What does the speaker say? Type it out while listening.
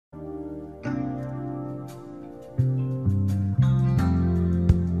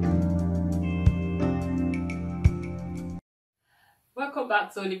welcome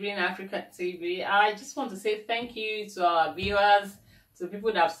back to Living in Africa TV. I just want to say thank you to our viewers, to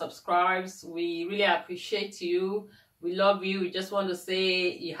people that have subscribed. We really appreciate you. We love you. We just want to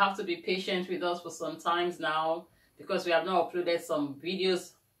say you have to be patient with us for some times now because we have not uploaded some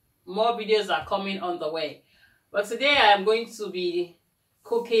videos. More videos are coming on the way. But today I am going to be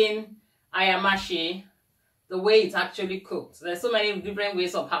cooking Ayamase the way it's actually cooked. There's so many different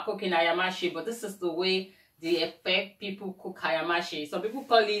ways of cooking Ayamase, but this is the way the effect people cook Ayamase. Some people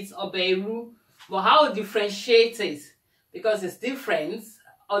call it obeiru, but how to differentiate it, because it's different.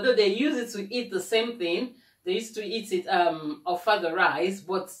 Although they use it to eat the same thing, they used to eat it over the rice,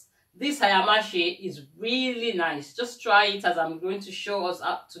 but this Ayamase is really nice. Just try it as I'm going to show us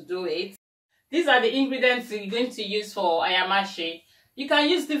how to do it. These are the ingredients you're going to use for Ayamase. You can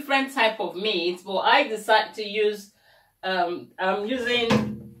use different type of meat, but I decided to use I'm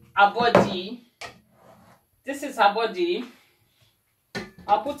using a body. This is her body.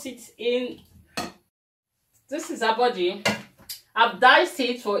 I'll put it in. This is her body. I've diced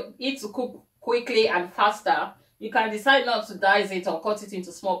it for it to cook quickly and faster. You can decide not to dice it or cut it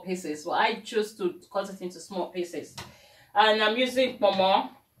into small pieces, but I choose to cut it into small pieces. And I'm using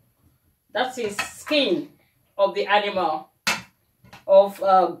pomo. That is skin of the animal, of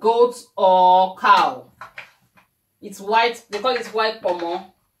goat or cow. It's white. They call it white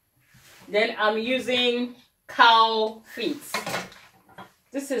pomo. Then I'm using cow feet.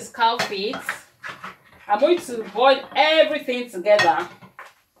 This is cow feet. I'm going to boil everything together.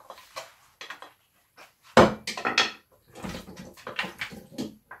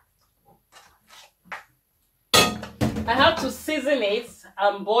 I have to season it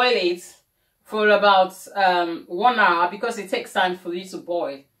and boil it for about 1 hour because it takes time for it to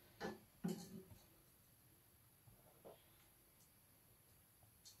boil.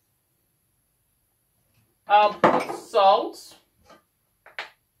 I'll put salt.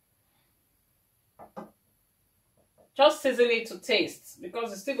 Just season it to taste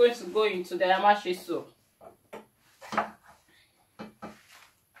because it's still going to go into the Ayamase soup.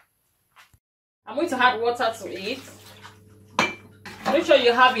 I'm going to add water to it. Make sure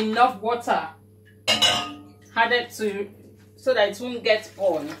you have enough water added to so that it won't get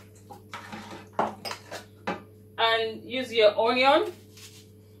burned. And use your onion.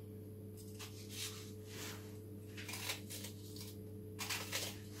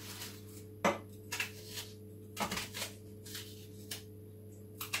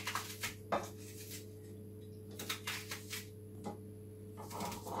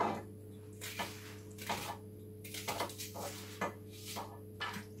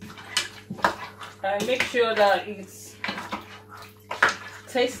 And make sure that it's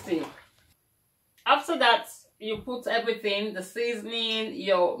tasty. After that, you put everything, the seasoning,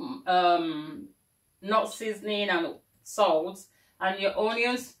 your nut seasoning and salt, and your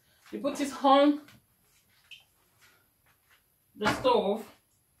onions. You put it on the stove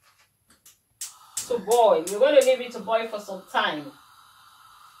to boil. You're going to leave it to boil for some time.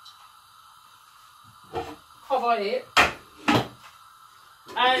 Cover it.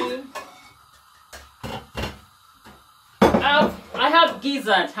 And I have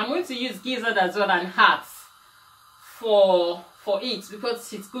gizzard. I'm going to use gizzard as well and hearts for it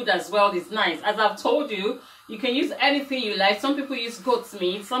because it's good as well. It's nice. As I've told you, you can use anything you like. Some people use goat's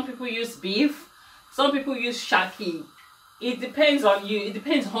meat. Some people use beef. Some people use shaki. It depends on you. It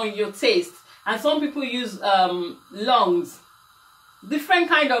depends on your taste. And some people use lungs. Different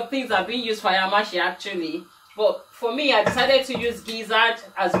kind of things are being used for Ayamase actually. But for me, I decided to use gizzard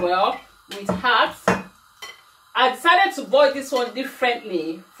as well with hearts. I decided to boil this one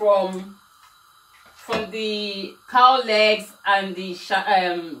differently from the cow legs and the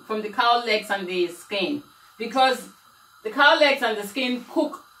skin, because the cow legs and the skin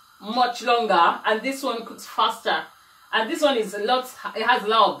cook much longer and this one cooks faster. And this one is it has a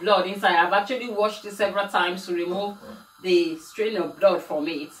lot of blood inside. I've actually washed it several times to remove the strain of blood from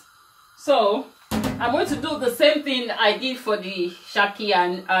it. So I'm going to do the same thing I did for the shaki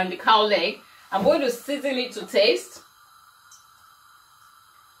and the cow leg. I'm going to season it to taste.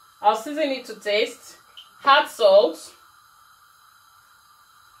 I'll season it to taste. Add salt.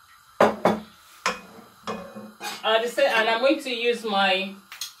 And I'm going to use my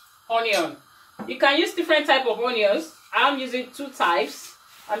onion. You can use different type of onions. I'm using 2 types.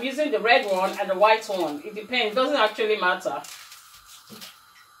 I'm using the red one and the white one. It depends. It doesn't actually matter.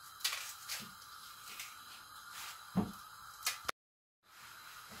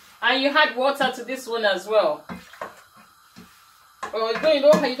 And you add water to this one as well. Well, you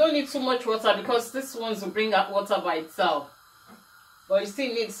don't need too much water because this one's will bring out water by itself. But you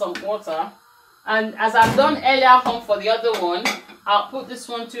still need some water. And as I've done earlier on for the other one, I'll put this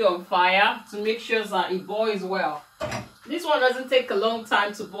one too on fire to make sure that it boils well. This one doesn't take a long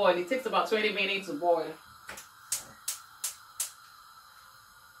time to boil. It takes about 20 minutes to boil.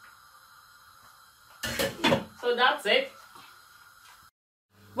 So that's it.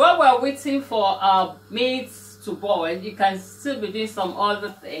 While we're waiting for our meat to boil, you can still be doing some other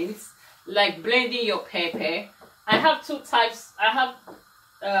things like blending your pepper. I have two types. I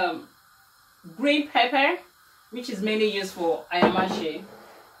have green pepper, which is mainly used for Ayamase.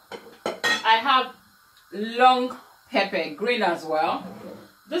 I have long pepper, green as well.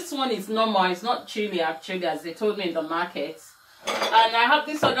 This one is normal, it's not chili actually, as they told me in the market. And I have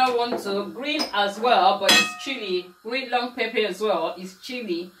this other one too, green as well, but it's chili. Green long pepper as well is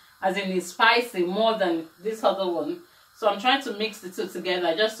chili, as in it's spicy more than this other one. So I'm trying to mix the two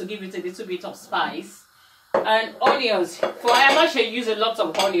together just to give it a little bit of spice. And onions. For Ayamase, I use a lot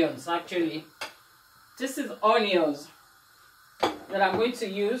of onions actually. This is onions that I'm going to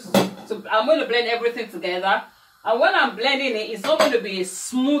use. So I'm going to blend everything together. And when I'm blending it, it's not going to be a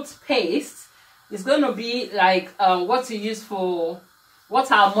smooth paste. It's going to be like what you use for,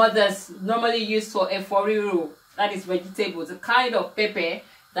 what our mothers normally use for eforiru. That is vegetables, a kind of pepper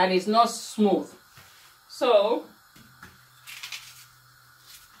that is not smooth. So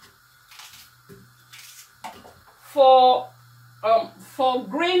for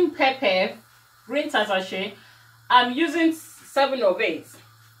green pepper, green tasache, I'm using 7 of 8.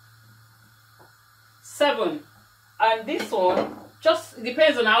 7. And this one just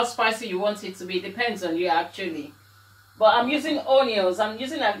depends on how spicy you want it to be. Depends on you actually. But I'm using onions. I'm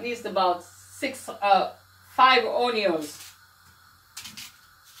using at least about 5 onions.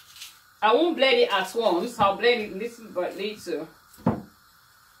 I won't blend it at once. I'll blend it little by little.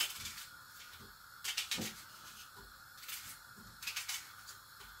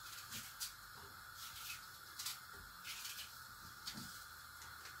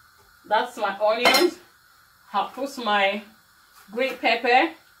 That's my onions. I'll put my green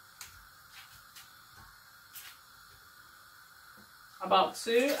pepper, about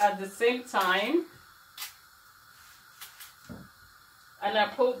 2 at the same time, and I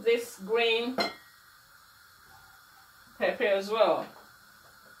put this green pepper as well.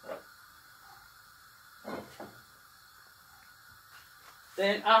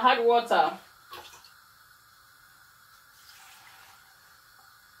 Then I'll add water.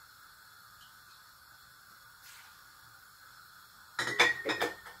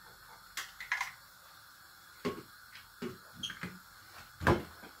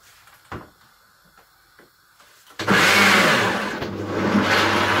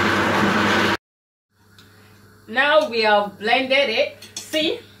 Now we have blended it.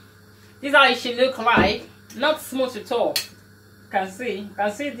 See, this is how it should look like. Not smooth at all. You can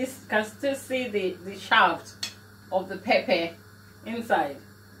see this. Can still see the shaft of the pepper inside.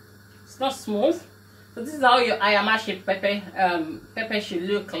 It's not smooth. So this is how your Ayamase pepper should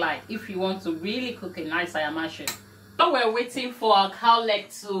look like if you want to really cook a nice Ayamase. Now we're waiting for our cow leg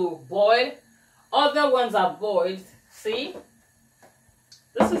to boil. Other ones are boiled. See,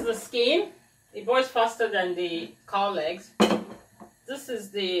 this is the skin. It boils faster than the cow legs. This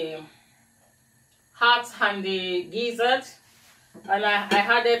is the heart and the gizzard. And I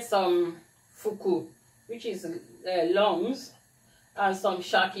added some fuku, which is lungs, and some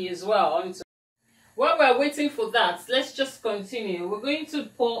shaki as well. While we're waiting for that, let's just continue. We're going to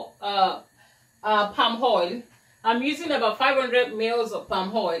pour palm oil. I'm using about 500 mils of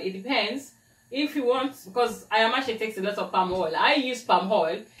palm oil. It depends if you want, because Ayamase takes a lot of palm oil. I use palm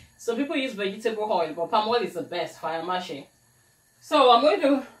oil. Some people use vegetable oil, but palm oil is the best for Ayamase. So I'm going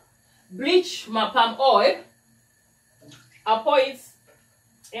to bleach my palm oil. I'll pour it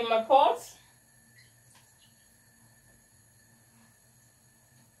in my pot.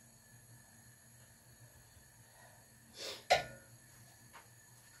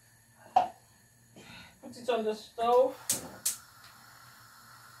 Put it on the stove.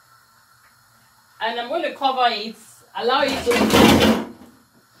 And I'm going to cover it, allow it to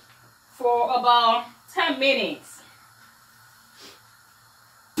for about 10 minutes.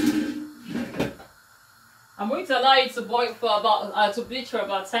 I'm going to allow it to boil for about to bleach for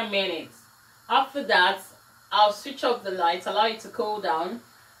about 10 minutes. After that, I'll switch off the light, allow it to cool down,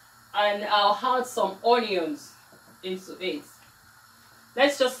 and I'll add some onions into it.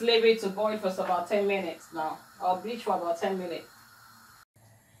 Let's just leave it to boil for about 10 minutes now. I'll bleach for about 10 minutes.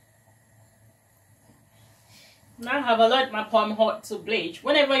 Now I've allowed my palm oil to bleach.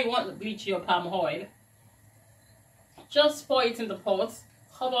 Whenever you want to bleach your palm oil, just pour it in the pot,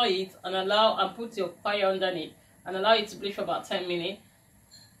 cover it, and put your fire underneath and allow it to bleach for about 10 minutes.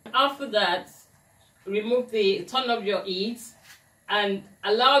 After that, turn off your heat and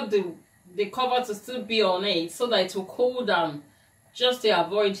allow the cover to still be on it so that it will cool down, just to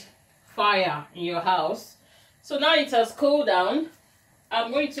avoid fire in your house. So now it has cooled down.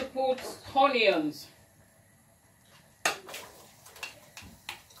 I'm going to put onions.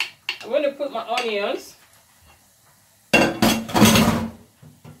 I'm going to put my onions.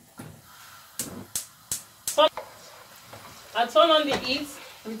 I turn on the heat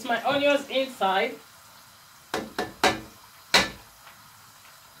with my onions inside.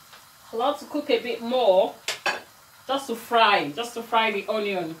 I want to cook a bit more, just to fry the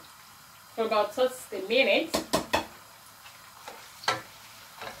onion for about 30 minutes.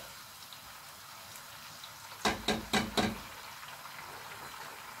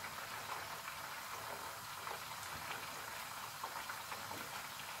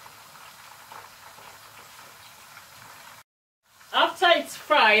 After it's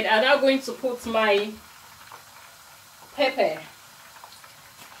fried, I'm now going to put my pepper.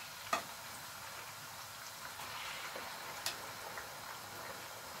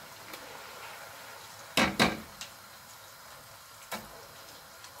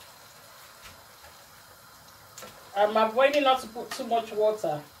 I'm avoiding not to put too much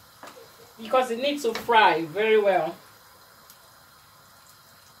water because it needs to fry very well.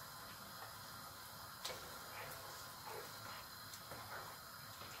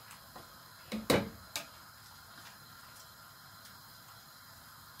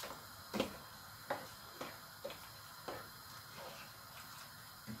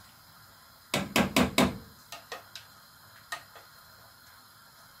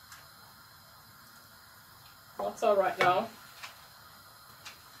 That's all right now.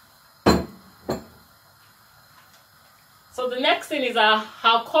 So the next thing is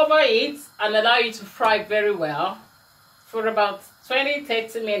I'll cover it and allow it to fry very well for about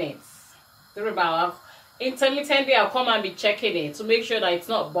 20-30 minutes. Intermittently, I'll come and be checking it to make sure that it's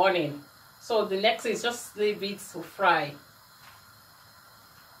not burning. So the next is just leave it to fry.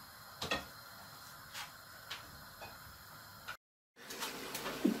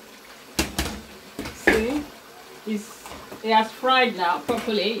 See, it has fried now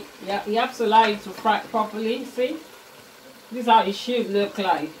properly. Yeah, you have to allow it to fry properly. See, this is how it should look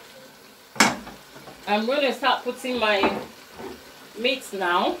like. I'm going to start putting my meat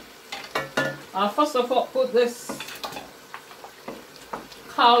now. I'll first of all put this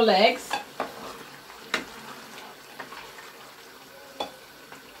cow legs.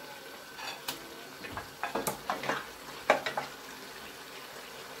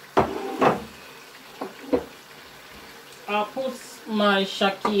 I'll put my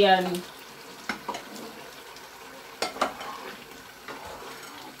shaki and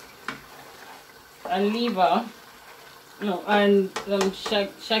liver, no, and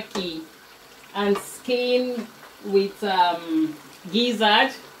shaki and skin with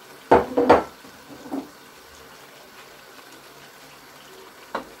gizzard.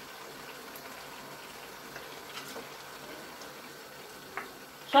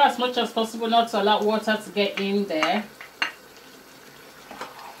 Try as much as possible not to allow water to get in there.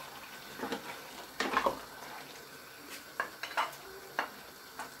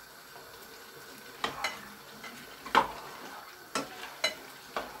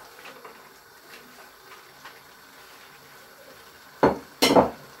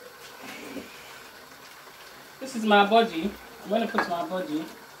 This is my body. I'm going to put my body.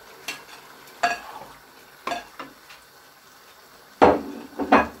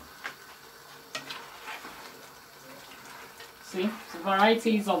 See,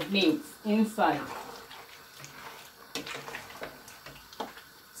 varieties of meat inside.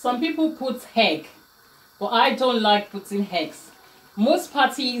 Some people put egg, but I don't like putting eggs. Most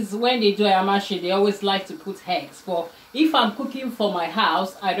parties, when they do ayamase, they always like to put eggs. But if I'm cooking for my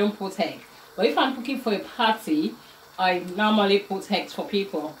house, I don't put egg. But if I'm cooking for a party, I normally put eggs for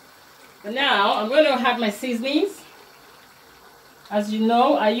people. But now I'm going to add my seasonings. As you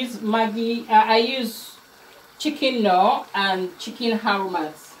know, I use Maggi. I use chicken knorr and chicken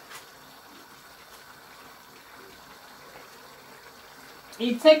aromas.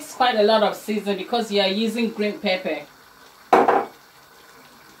 It takes quite a lot of seasoning because you are using green pepper.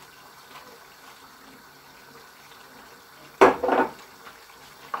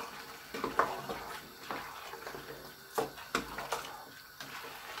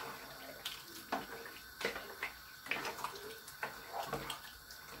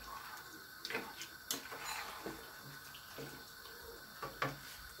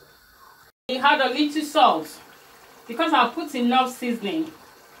 You add a little salt because I'll put enough seasoning.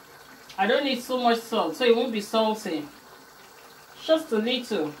 I don't need so much salt, so it won't be salty. Just a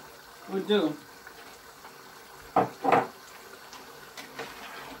little will do.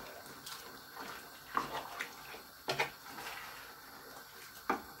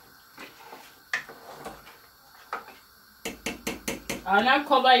 I'll now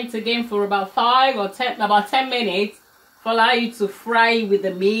cover it again for about 10 minutes for allow you to fry with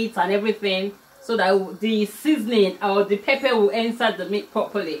the meat and everything, so that the seasoning or the pepper will enter the meat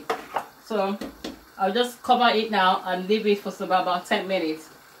properly. So I'll just cover it now and leave it for about 10 minutes.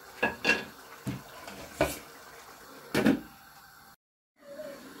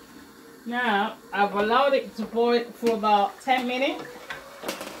 Now I've allowed it to boil for about 10 minutes.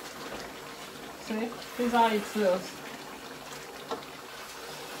 See, this is how it feels.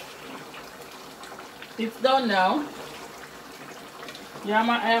 It's done now. The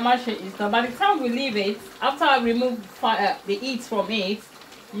ayamase is done. By the time we leave it, after I remove the heat from it,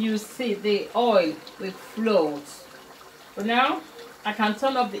 you see the oil will float. But now I can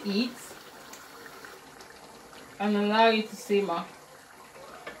turn off the heat and allow it to simmer.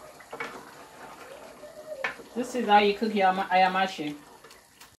 This is how you cook your ayamase.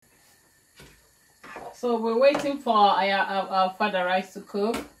 So we're waiting for our fried rice to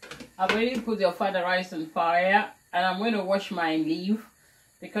cook. I've already put your fried rice on fire, and I'm going to wash my leaf,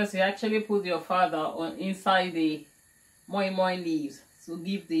 because you actually put your father on inside the moi moi leaves to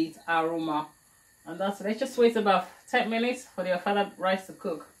give the aroma. And that's it. Let's just wait about 10 minutes for the fried rice to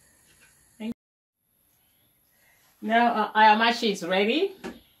cook. Now ayamase is ready.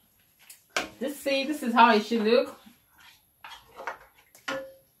 This is how it should look.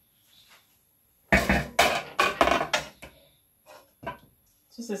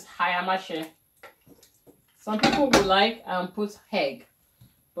 This is ayamase. Some people will like and put egg,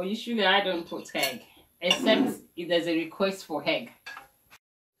 but usually I don't put egg, except if there's a request for egg.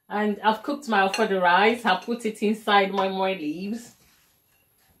 And I've cooked my ofada rice. I put it inside moi moi leaves.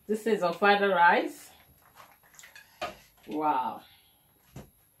 This is ofada rice. Wow.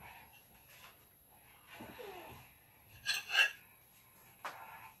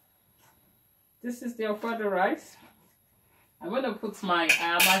 This is the ofada rice. I'm going to put my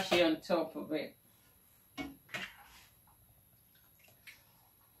ayamase on top of it.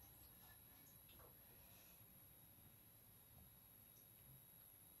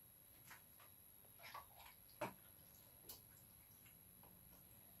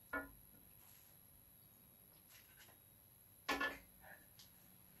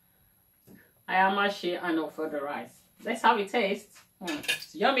 Ayamase and ofada rice. Let's have it taste.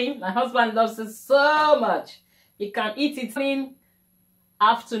 It's yummy. My husband loves it so much. He can eat it in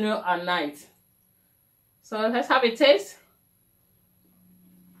afternoon and night. So let's have a taste.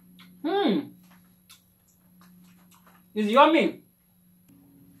 It's yummy.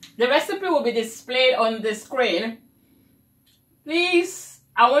 The recipe will be displayed on the screen. Please,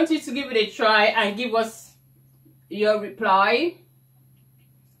 I want you to give it a try and give us your reply.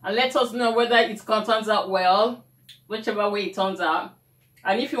 And let us know whether it turns out well, whichever way it turns out.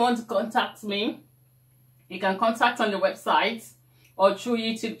 And if you want to contact me, you can contact on the website or through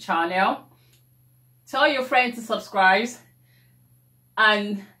YouTube channel. Tell your friend to subscribe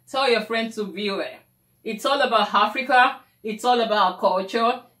and tell your friend to view it. It's all about Africa. It's all about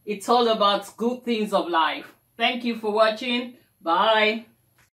culture. It's all about good things of life. Thank you for watching. Bye.